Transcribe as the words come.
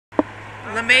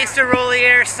the Mesa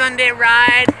Rouleurs Sunday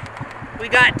ride. We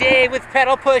got Dave with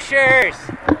pedal pushers.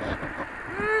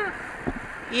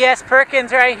 E.S.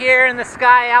 Perkins right here in the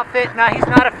Sky outfit. No, he's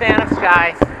not a fan of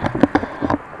Sky.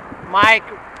 Mike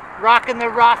rocking the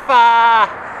Rafa.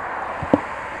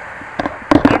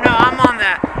 I don't know, I'm on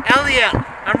the LEL.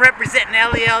 I'm representing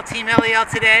LEL, Team LEL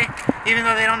today, even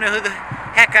though they don't know who the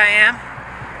heck I am.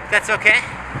 That's okay.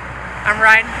 I'm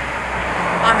riding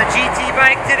on the GT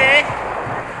bike today.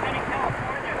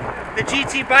 The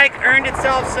GT bike earned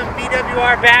itself some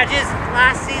BWR badges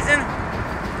last season.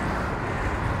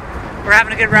 We're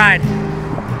having a good ride.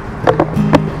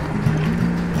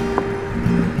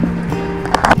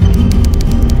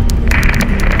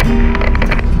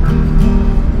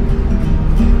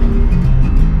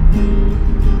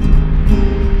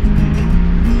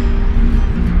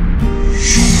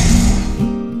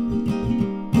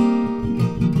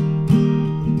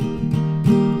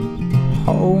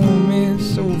 Home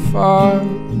is so far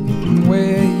from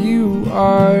where you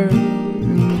are,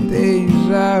 and the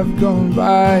days I've gone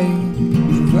by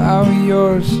without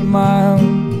your smile.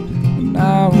 But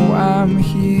now I'm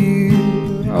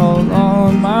here all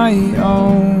on my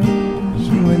own.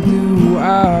 So where do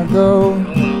I go?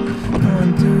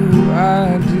 What do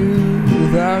I do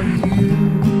without you?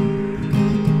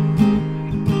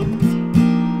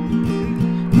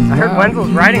 I heard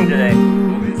Wenzel's riding today.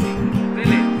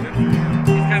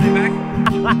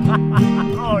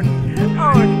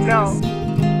 Oh no.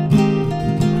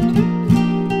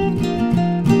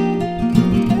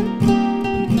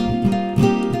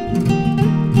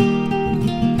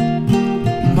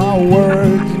 My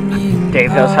words mean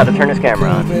Dave knows how to turn his camera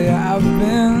on. They have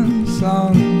been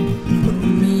sung, but they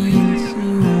mean to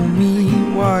me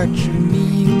what you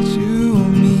mean to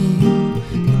me.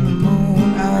 And the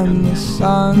moon and the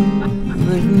sun,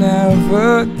 they've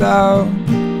never doubted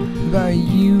that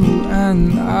you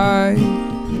and I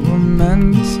were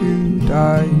meant to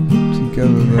die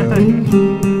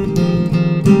together.